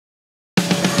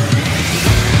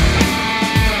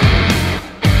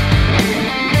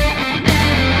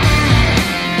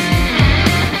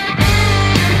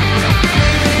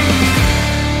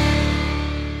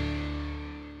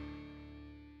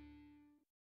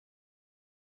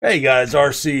Hey guys,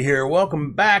 RC here.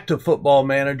 Welcome back to Football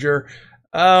Manager.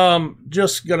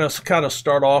 Just gonna kind of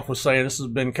start off with saying this has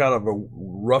been kind of a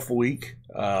rough week.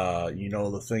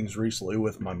 The things recently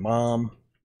with my mom,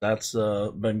 that's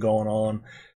been going on.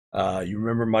 You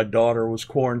remember my daughter was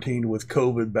quarantined with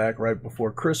COVID back right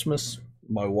before Christmas.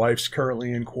 My wife's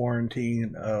currently in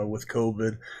quarantine with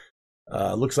COVID.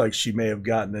 Looks like she may have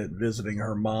gotten it visiting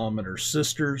her mom and her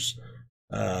sisters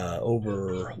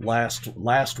over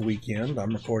last weekend.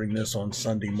 I'm recording this on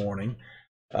Sunday morning.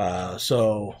 In a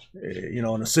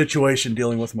situation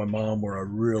dealing with my mom where I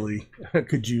really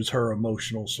could use her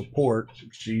emotional support,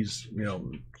 she's,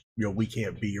 we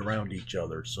can't be around each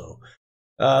other. So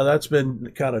that's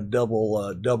been kind of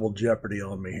double jeopardy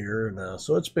on me here. And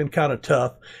so it's been kind of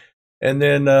tough. And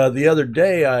then the other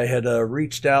day I had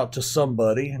reached out to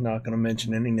somebody, I'm not going to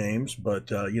mention any names, but,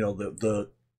 the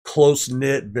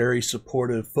close-knit, very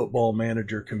supportive Football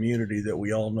Manager community that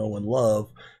we all know and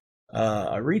love.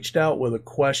 I reached out with a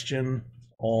question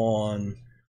on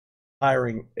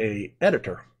hiring a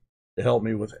editor to help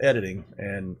me with editing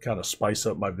and kind of spice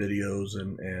up my videos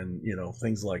and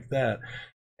things like that.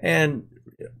 And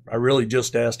I really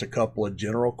just asked a couple of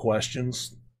general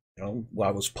questions. I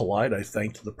was polite. I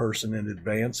thanked the person in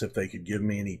advance if they could give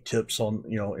me any tips on,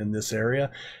 in this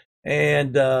area.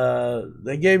 And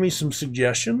they gave me some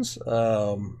suggestions.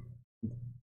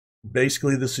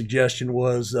 Basically, the suggestion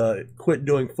was quit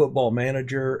doing Football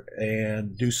Manager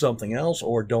and do something else,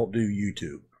 or don't do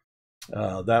YouTube.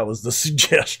 That was the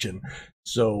suggestion.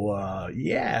 So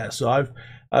so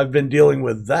I've been dealing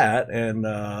with that, and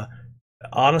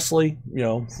honestly,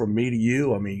 from me to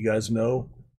you, I mean, you guys know,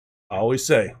 I always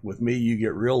say, with me, you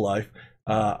get real life.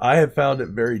 I have found it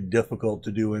very difficult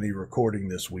to do any recording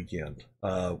this weekend.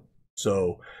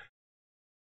 So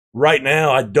right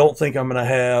now, I don't think I'm going to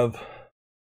have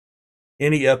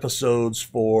any episodes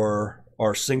for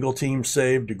our single team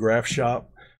save to Graph Shop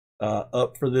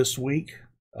up for this week.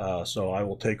 So I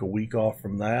will take a week off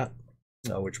from that,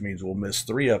 which means we'll miss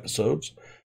 3 episodes.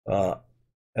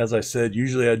 As I said,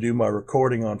 usually I do my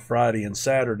recording on Friday and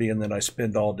Saturday, and then I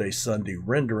spend all day Sunday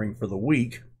rendering for the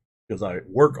week because I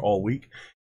work all week.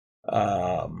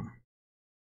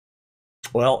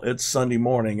 Well, it's Sunday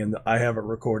morning, and I haven't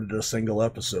recorded a single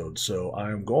episode, so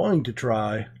I'm going to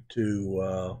try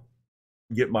to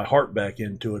get my heart back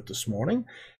into it this morning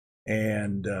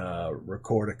and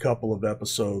record a couple of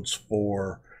episodes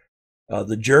for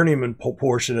the Journeyman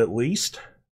portion at least,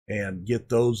 and get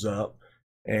those up.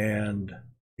 And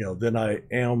then I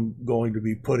am going to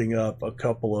be putting up a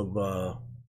couple of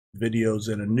videos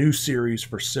in a new series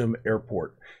for Sim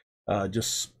Airport.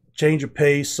 Just change of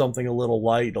pace, something a little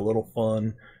light, a little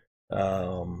fun.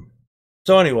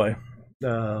 So anyway,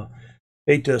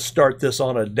 hate to start this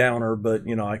on a downer, but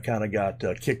I kind of got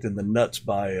kicked in the nuts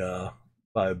by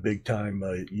a big time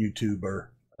YouTuber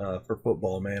for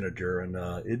Football Manager, and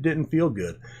it didn't feel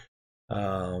good.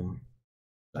 I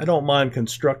don't mind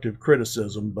constructive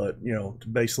criticism, but to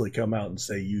basically come out and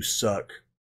say you suck,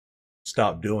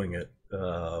 stop doing it,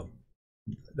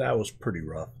 that was pretty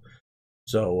rough.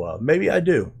 So maybe I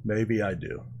do,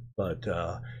 but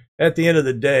at the end of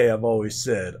the day, I've always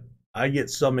said I get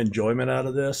some enjoyment out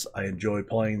of this. I enjoy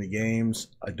playing the games.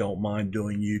 I don't mind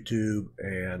doing YouTube,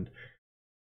 and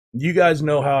you guys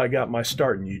know how I got my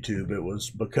start in YouTube. It was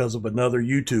because of another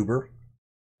YouTuber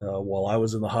while I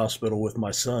was in the hospital with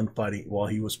my son while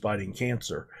he was fighting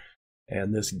cancer,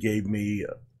 and this gave me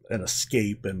an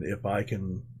escape. And if I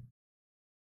can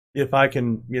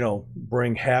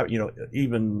bring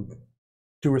even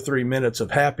 2 or 3 minutes of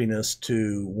happiness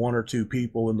to 1 or 2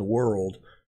 people in the world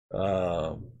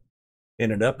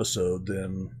in an episode,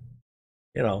 then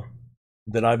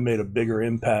then I've made a bigger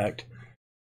impact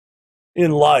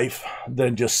in life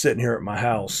than just sitting here at my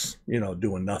house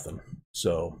doing nothing.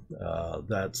 So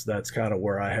that's kind of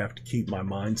where I have to keep my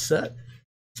mindset.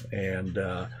 And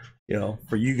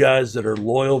for you guys that are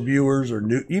loyal viewers or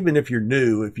new, even if you're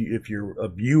new, if you're a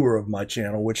viewer of my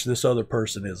channel, which this other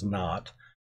person is not,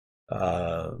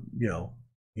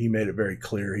 he made it very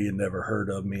clear he had never heard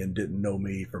of me and didn't know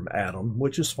me from Adam,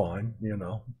 which is fine.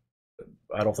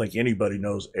 I don't think anybody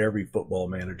knows every Football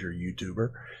Manager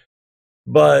YouTuber,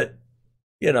 but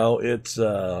it's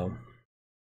I'm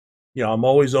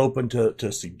always open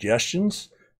to suggestions.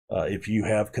 If you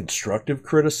have constructive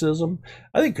criticism,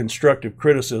 I think constructive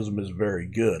criticism is very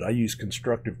good. I use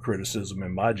constructive criticism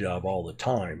in my job all the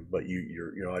time, but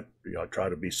I try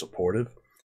to be supportive.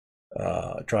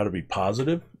 Try to be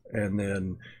positive, and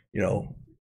then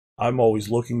I'm always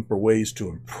looking for ways to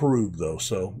improve those.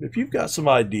 So if you've got some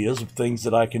ideas of things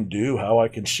that I can do, how I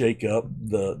can shake up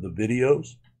the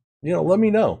videos, let me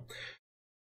know.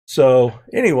 So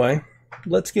anyway,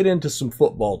 let's get into some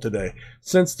football today.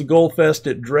 Since the goal fest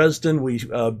at Dresden, we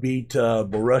beat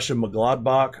Borussia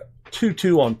Mönchengladbach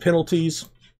 2-2 on penalties.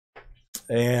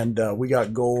 And we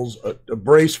got goals, a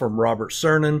brace from Robert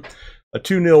Cernan, a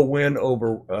 2-0 win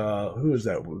over, who is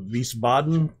that,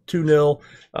 Wiesbaden,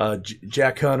 2-0,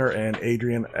 Jack Hunter and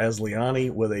Adrian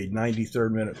Asliani with a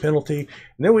 93rd minute penalty.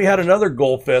 And then we had another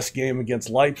goal fest game against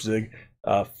Leipzig,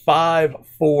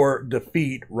 5-4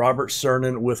 defeat, Robert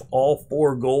Cernan with all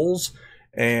 4 goals.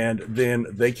 And then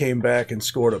they came back and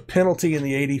scored a penalty in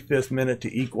the 85th minute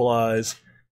to equalize,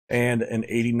 and an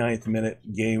 89th minute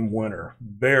game winner.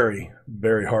 Very,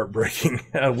 very heartbreaking.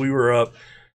 We were up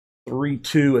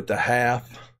 3-2 at the half.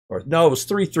 Or no, it was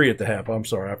 3-3 at the half. I'm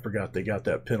sorry, I forgot they got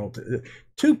that penalty.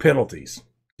 2 penalties.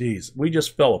 Jeez, we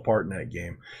just fell apart in that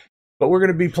game. But we're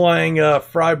going to be playing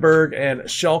Freiburg and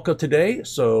Schalke today.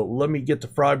 So let me get the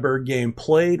Freiburg game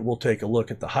played. We'll take a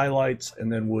look at the highlights,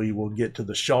 and then we will get to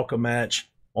the Schalke match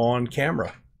on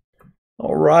camera.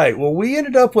 All right, well, we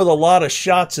ended up with a lot of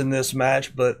shots in this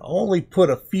match, but only put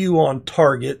a few on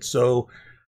target, so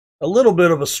a little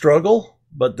bit of a struggle.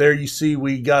 But there you see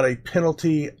we got a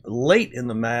penalty late in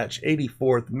the match,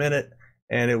 84th minute,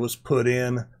 and it was put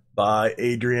in by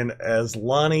Adrian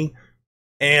Asliani,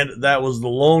 and that was the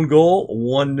lone goal,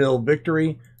 1-0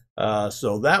 victory.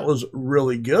 So that was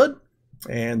really good,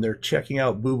 and they're checking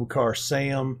out Boubacar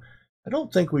Sam. I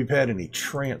don't think we've had any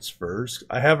transfers.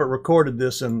 I haven't recorded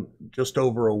this in just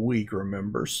over a week,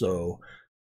 remember? So,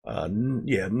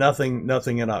 yeah, nothing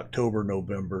in October,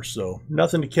 November. So,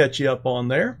 nothing to catch you up on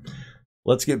there.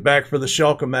 Let's get back for the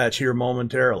Schalke match here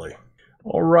momentarily.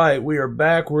 All right, we are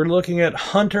back. We're looking at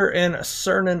Hunter and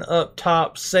Cernan up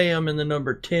top, Sam in the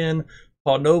number 10,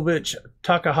 Paunovic,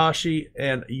 Takahashi,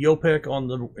 and Jopek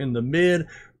in the mid,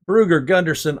 Brugger,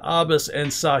 Gunderson, Abbas, and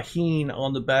Sahin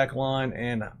on the back line,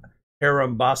 and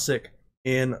Haram Basic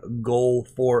in goal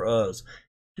for us.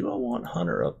 Do I want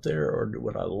Hunter up there, or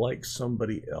would I like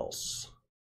somebody else?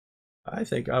 I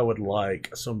think I would like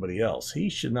somebody else. He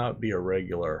should not be a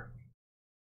regular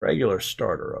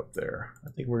starter up there.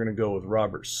 I think we're going to go with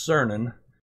Robert Cernan.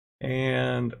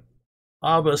 And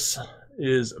Abbas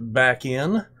is back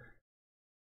in.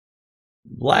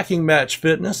 Lacking match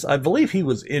fitness. I believe he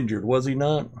was injured, was he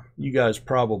not? You guys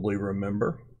probably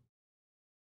remember.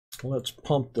 Let's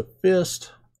pump the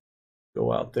fist,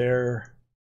 go out there,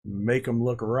 make them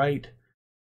look right.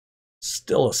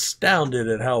 Still astounded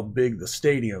at how big the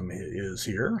stadium is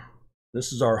here.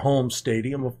 This is our home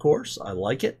stadium, of course. I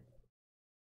like it.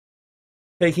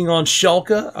 Taking on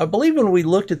Schalke. I believe when we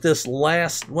looked at this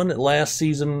last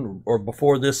season or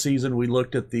before this season, we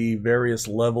looked at the various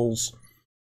levels,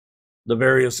 the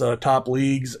various top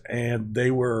leagues, and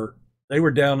they were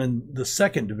down in the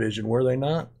 2nd division, were they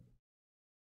not?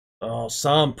 Oh,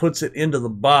 Sam puts it into the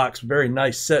box. Very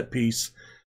nice set piece.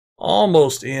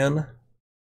 Almost in.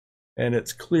 And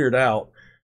it's cleared out.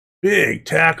 Big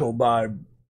tackle by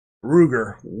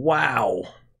Brugger. Wow.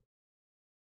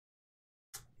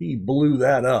 He blew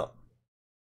that up.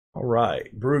 All right.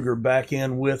 Brugger back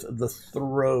in with the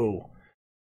throw.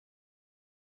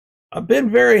 I've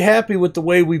been very happy with the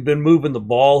way we've been moving the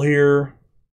ball here.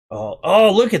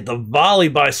 Oh, look at the volley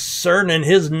by Cernan,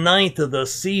 his 9th of the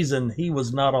season. He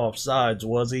was not offsides,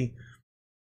 was he?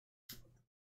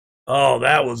 Oh,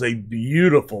 that was a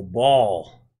beautiful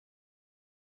ball.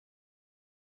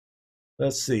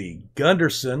 Let's see.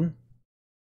 Gunderson,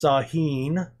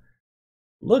 Sahin.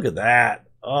 Look at that.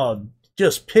 Oh,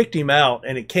 just picked him out,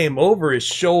 and it came over his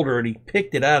shoulder, and he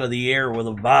picked it out of the air with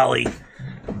a volley.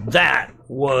 That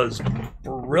was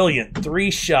brilliant.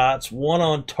 3 shots, 1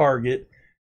 on target.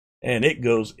 And it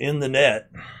goes in the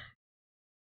net.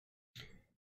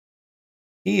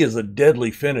 He is a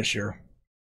deadly finisher.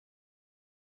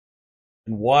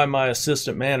 And why my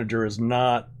assistant manager is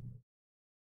not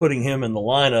putting him in the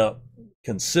lineup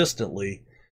consistently,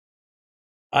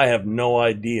 I have no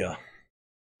idea.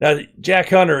 Now, Jack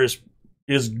Hunter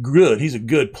is good. He's a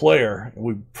good player.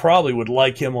 We probably would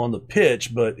like him on the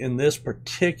pitch, but in this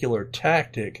particular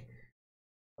tactic,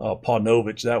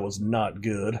 Paunovic, that was not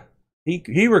good.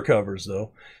 He recovers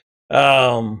though.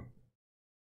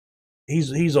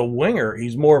 He's a winger.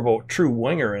 He's more of a true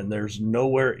winger, and there's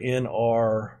nowhere in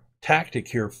our tactic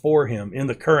here for him in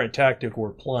the current tactic we're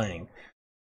playing.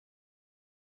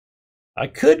 I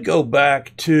could go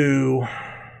back to.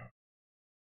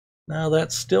 Now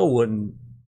that still wouldn't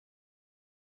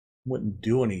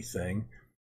do anything.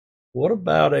 What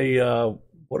about a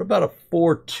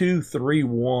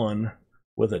 4-2-3-1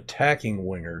 with attacking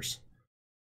wingers?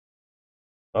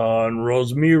 And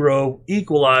Rosmiro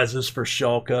equalizes for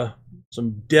Schalke.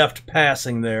 Some deft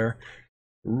passing there.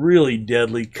 really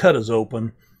deadly, cut us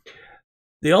open.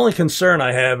 The only concern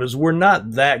I have is we're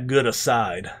not that good a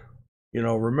side. You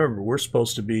know, remember, we're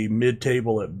supposed to be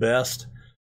mid-table at best.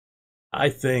 I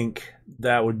think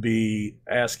that would be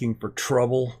asking for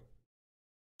trouble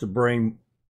to bring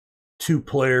 2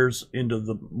 players into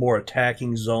the more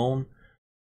attacking zone.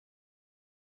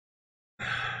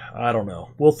 I don't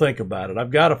know. We'll think about it.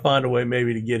 I've got to find a way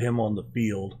maybe to get him on the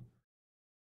field.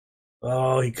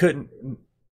 Oh, he couldn't.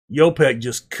 Jopek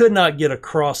just could not get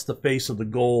across the face of the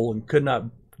goal and could not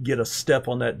get a step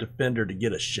on that defender to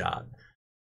get a shot.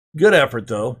 Good effort,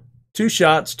 though. 2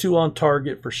 shots, 2 on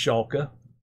target for Schalke.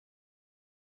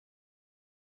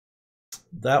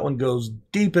 That one goes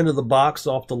deep into the box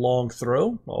off the long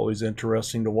throw. Always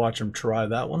interesting to watch him try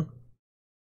that one.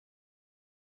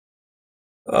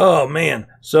 Oh, man.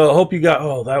 So I hope you got...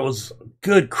 Oh, that was a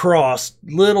good cross.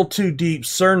 Little too deep.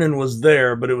 Cernan was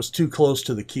there, but it was too close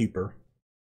to the keeper.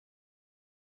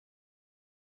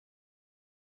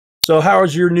 So how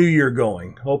is your new year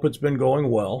going? Hope it's been going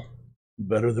well.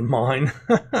 Better than mine.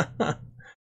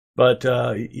 But,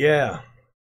 yeah.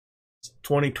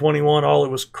 2021, all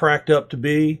it was cracked up to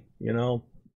be. You know,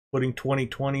 putting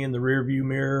 2020 in the rearview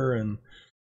mirror and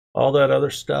all that other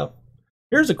stuff.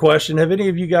 Here's a question. Have any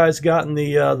of you guys gotten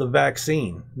the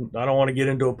vaccine? I don't want to get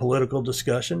into a political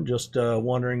discussion. Just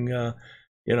wondering,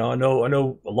 you know, I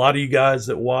know a lot of you guys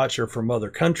that watch are from other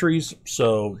countries.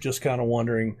 So just kind of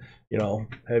wondering, you know,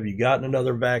 have you gotten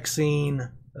another vaccine?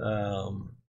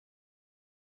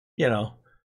 You know,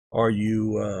 are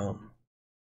you,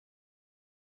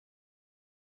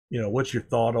 you know, what's your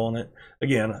thought on it?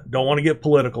 Again, don't want to get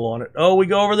political on it. Oh, we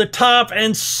go over the top,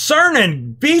 and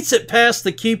Cernan beats it past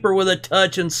the keeper with a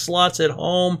touch and slots it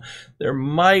home. There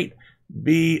might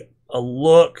be a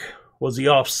look. Was he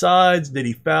offsides? Did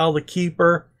he foul the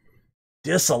keeper?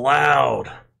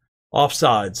 Disallowed.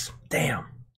 Offsides. Damn.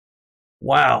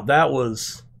 Wow, that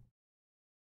was...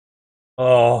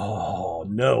 Oh,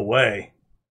 no way.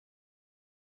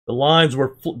 The lines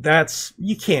were... That's...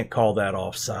 You can't call that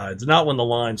offsides. Not when the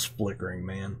line's flickering,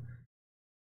 man.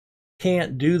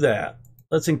 Can't do that.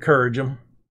 Let's encourage him.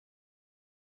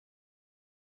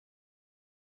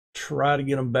 Try to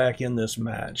get him back in this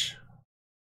match.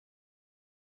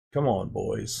 Come on,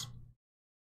 boys.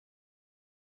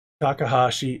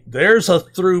 Takahashi. There's a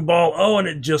through ball. Oh, and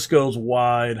it just goes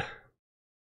wide.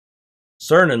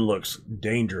 Cernan looks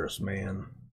dangerous, man.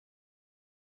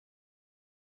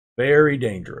 Very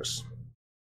dangerous.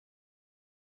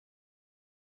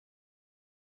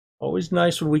 Always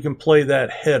nice when we can play that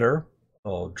header.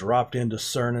 Oh, dropped into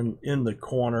Cernan in the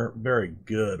corner. Very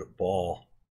good ball.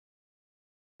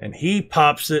 And he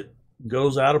pops it,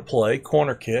 goes out of play.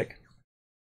 Corner kick.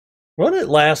 Wasn't it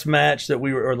last match that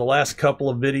we were, or the last couple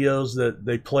of videos that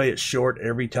they play it short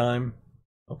every time?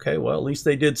 Okay, well, at least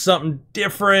they did something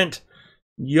different.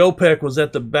 Jopek was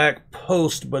at the back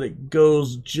post, but it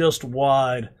goes just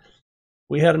wide.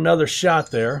 We had another shot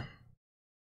there.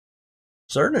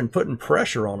 Cernan putting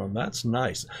pressure on him. That's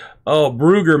nice. Oh,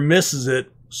 Brugger misses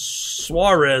it.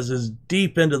 Suarez is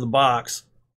deep into the box.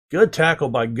 Good tackle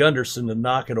by Gunderson to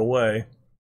knock it away.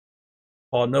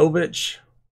 Paunovic.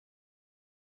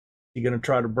 He going to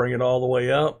try to bring it all the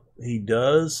way up? He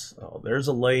does. Oh, there's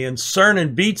a lay-in.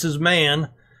 Cernan beats his man.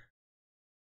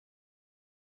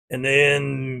 And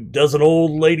then does an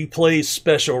old lady plays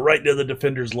special right to the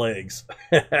defender's legs.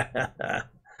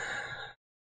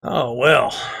 Oh,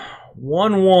 well.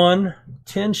 1-1,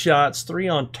 10 shots, 3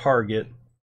 on target.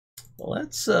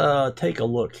 Let's take a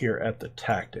look here at the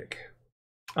tactic.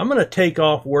 I'm going to take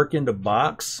off work into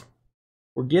box.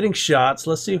 We're getting shots.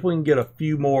 Let's see if we can get a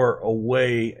few more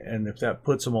away and if that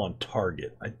puts them on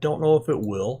target. I don't know if it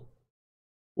will.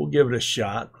 We'll give it a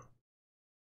shot.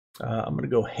 I'm going to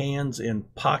go hands in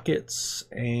pockets,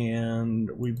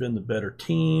 and we've been the better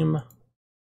team.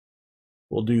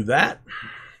 We'll do that.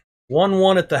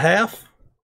 1-1 at the half.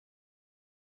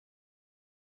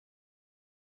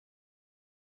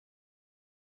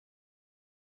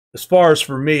 As far as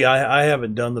for me, I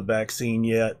haven't done the vaccine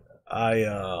yet.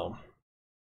 I'm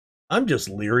just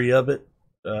leery of it.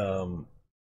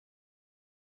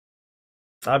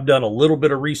 I've done a little bit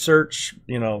of research,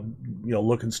 you know,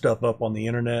 looking stuff up on the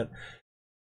internet.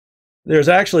 There's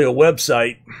actually a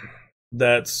website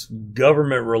that's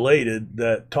government related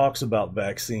that talks about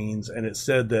vaccines, and it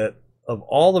said that of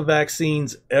all the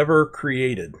vaccines ever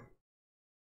created,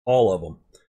 all of them,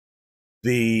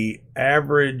 the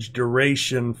average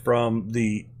duration from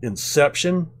the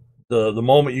inception, the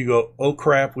moment you go, oh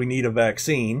crap, we need a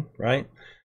vaccine, right,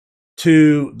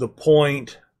 to the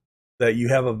point that you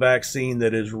have a vaccine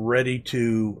that is ready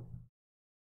to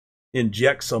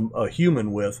inject a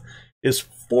human with, is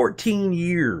 14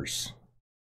 years.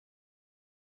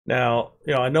 Now,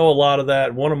 I know a lot of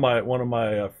that. One of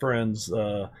my friends,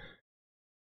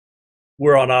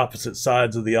 we're on opposite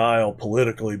sides of the aisle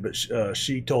politically, but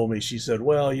she told me, she said,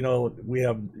 well, we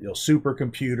have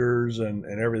supercomputers and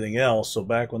everything else. So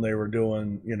back when they were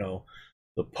doing,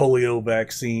 the polio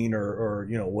vaccine or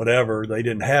whatever, they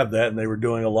didn't have that, and they were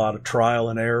doing a lot of trial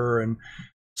and error and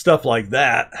stuff like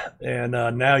that. And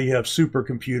now you have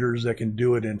supercomputers that can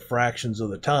do it in fractions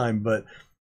of the time. But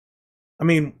I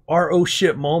mean, our oh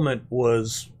shit moment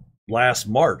was last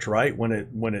March, right? When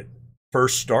it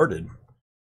first started.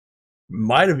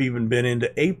 Might have even been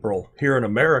into April here in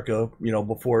America,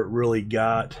 before it really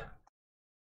got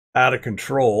out of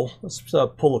control. Let's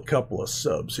pull a couple of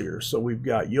subs here. So we've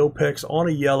got Yopex on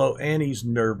a yellow, and he's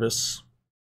nervous.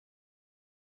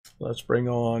 Let's bring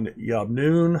on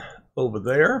Yabnoon over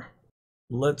there.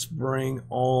 Let's bring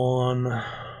on,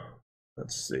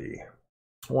 let's see.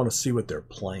 I want to see what they're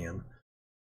playing.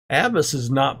 Abbas is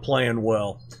not playing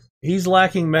well. He's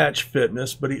lacking match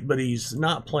fitness, but he's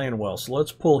not playing well. So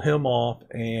let's pull him off,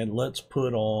 and let's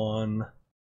put on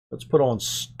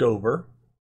Stover.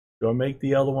 Do I make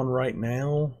the other one right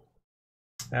now?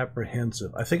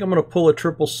 Apprehensive. I think I'm going to pull a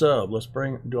triple sub.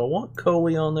 Do I want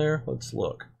Coley on there? Let's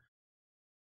look.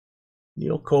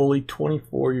 Neil Coley,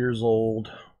 24 years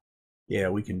old. Yeah,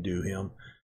 we can do him.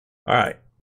 All right.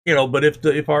 But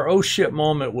if our oh shit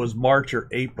moment was March or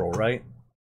April, right?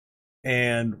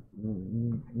 And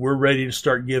we're ready to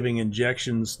start giving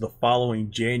injections the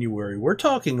following January, we're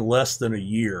talking less than a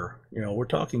year. We're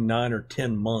talking 9 or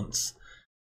 10 months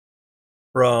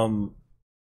from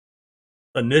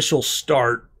initial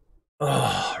start.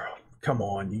 Oh, come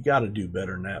on, you got to do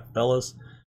better than that, fellas.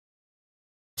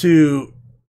 To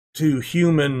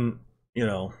human,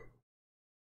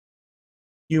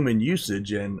 human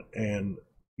usage, and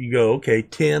you go, okay,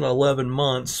 10, 11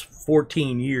 months,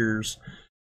 14 years.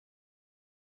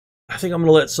 I think I'm going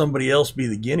to let somebody else be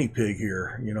the guinea pig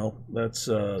here. That's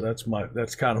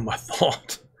kind of my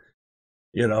thought.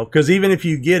 Because even if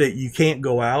you get it, you can't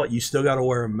go out. You still got to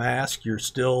wear a mask. You're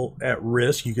still at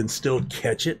risk. You can still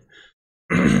catch it.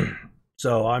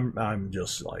 So I'm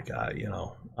just like, I'm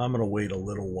going to wait a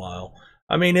little while.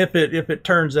 I mean, if it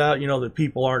turns out, that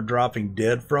people aren't dropping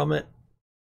dead from it,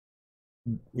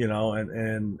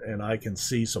 and I can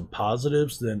see some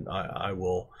positives, then I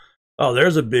will. Oh,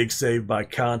 there's a big save by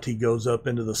Conti. Goes up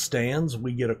into the stands.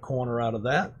 We get a corner out of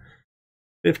that.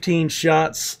 15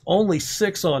 shots, only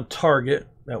 6 on target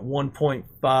at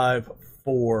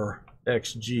 1.54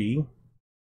 XG.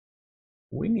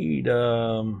 We need,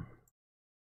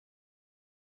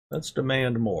 let's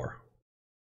demand more.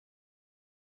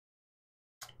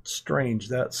 Strange,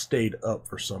 that stayed up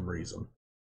for some reason.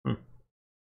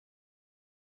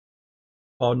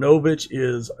 Paunovic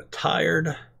is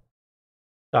tired.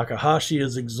 Takahashi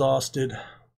is exhausted.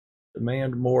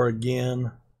 Demand more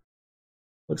again.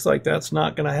 Looks like that's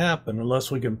not going to happen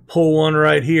unless we can pull one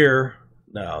right here.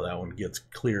 No, that one gets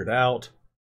cleared out.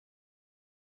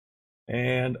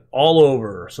 And all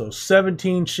over. So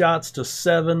 17 shots to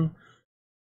 7.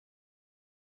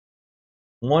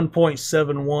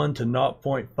 1.71 to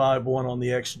 0.51 on the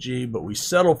XG, but we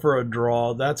settle for a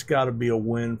draw. That's got to be a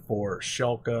win for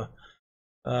Schalke.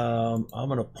 I'm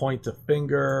going to point the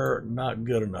finger. Not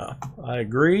good enough. I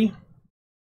agree.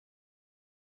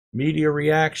 Media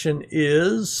reaction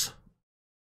is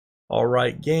all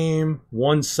right game.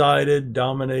 One-sided,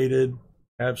 dominated,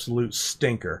 absolute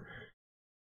stinker.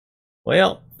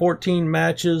 Well, 14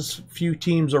 matches, few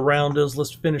teams around us.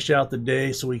 Let's finish out the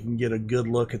day so we can get a good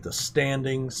look at the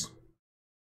standings.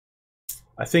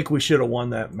 I think we should have won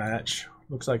that match.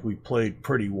 Looks like we played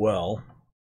pretty well.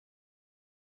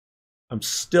 I'm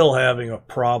still having a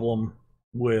problem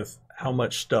with how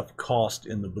much stuff cost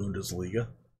in the Bundesliga.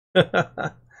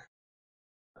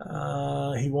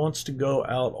 He wants to go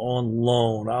out on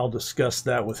loan. I'll discuss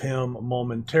that with him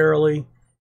momentarily.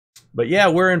 But yeah,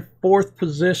 we're in 4th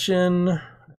position.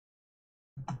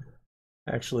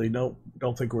 Actually, nope,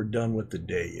 don't think we're done with the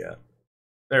day yet.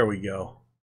 There we go.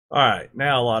 All right,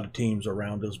 now a lot of teams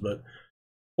around us, but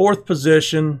 4th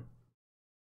position.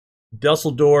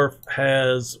 Dusseldorf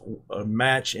has a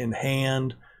match in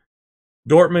hand.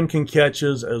 Dortmund can catch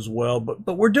us as well,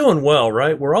 but we're doing well,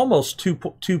 right? We're almost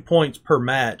two points per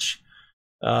match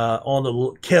on the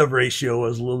Kev ratio,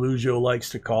 as Lelujo likes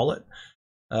to call it.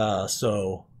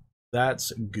 So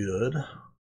that's good.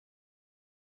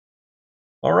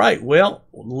 All right, well,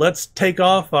 let's take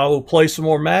off. I will play some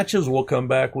more matches. We'll come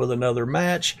back with another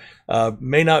match.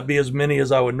 May not be as many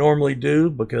as I would normally do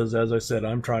because, as I said,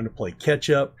 I'm trying to play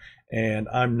catch-up. And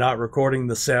I'm not recording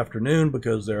this afternoon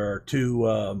because there are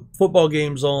two football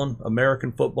games on,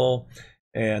 American football,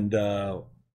 and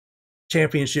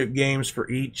championship games for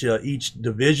each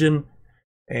division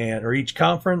or each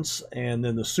conference, and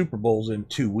then the Super Bowl's in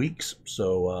 2 weeks.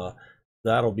 So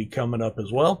that'll be coming up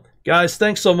as well. Guys,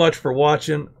 thanks so much for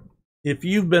watching. If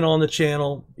you've been on the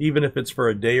channel, even if it's for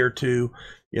a day or two,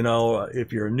 you know,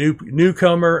 if you're a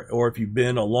newcomer or if you've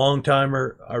been a long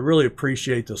timer, I really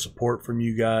appreciate the support from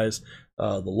you guys,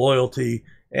 the loyalty,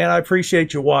 and I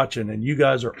appreciate you watching. And you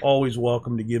guys are always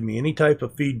welcome to give me any type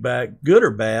of feedback, good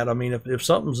or bad. I mean, if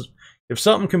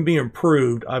something can be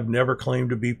improved, I've never claimed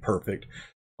to be perfect.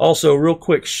 Also, real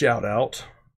quick shout out.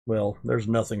 Well, there's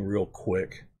nothing real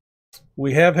quick.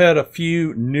 We have had a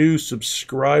few new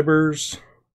subscribers.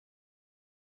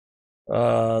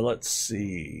 Let's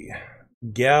see.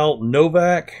 Gal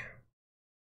Novak,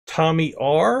 Tommy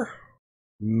R,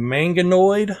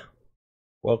 Manganoid,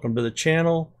 welcome to the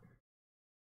channel.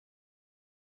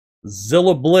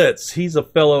 Zilla Blitz, he's a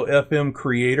fellow FM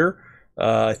creator.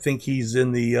 I think he's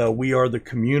in the We Are the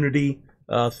Community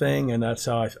thing, and that's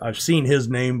how I've seen his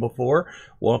name before.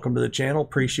 Welcome to the channel,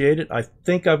 appreciate it. I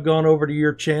think I've gone over to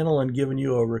your channel and given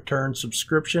you a return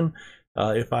subscription.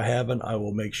 If I haven't, I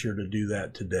will make sure to do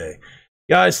that today.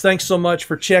 Guys, thanks so much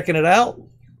for checking it out,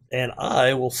 and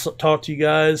I will talk to you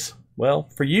guys. Well,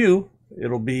 for you,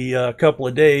 it'll be a couple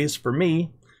of days. For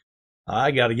me,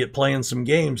 I got to get playing some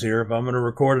games here if I'm going to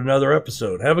record another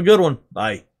episode. Have a good one.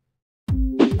 Bye.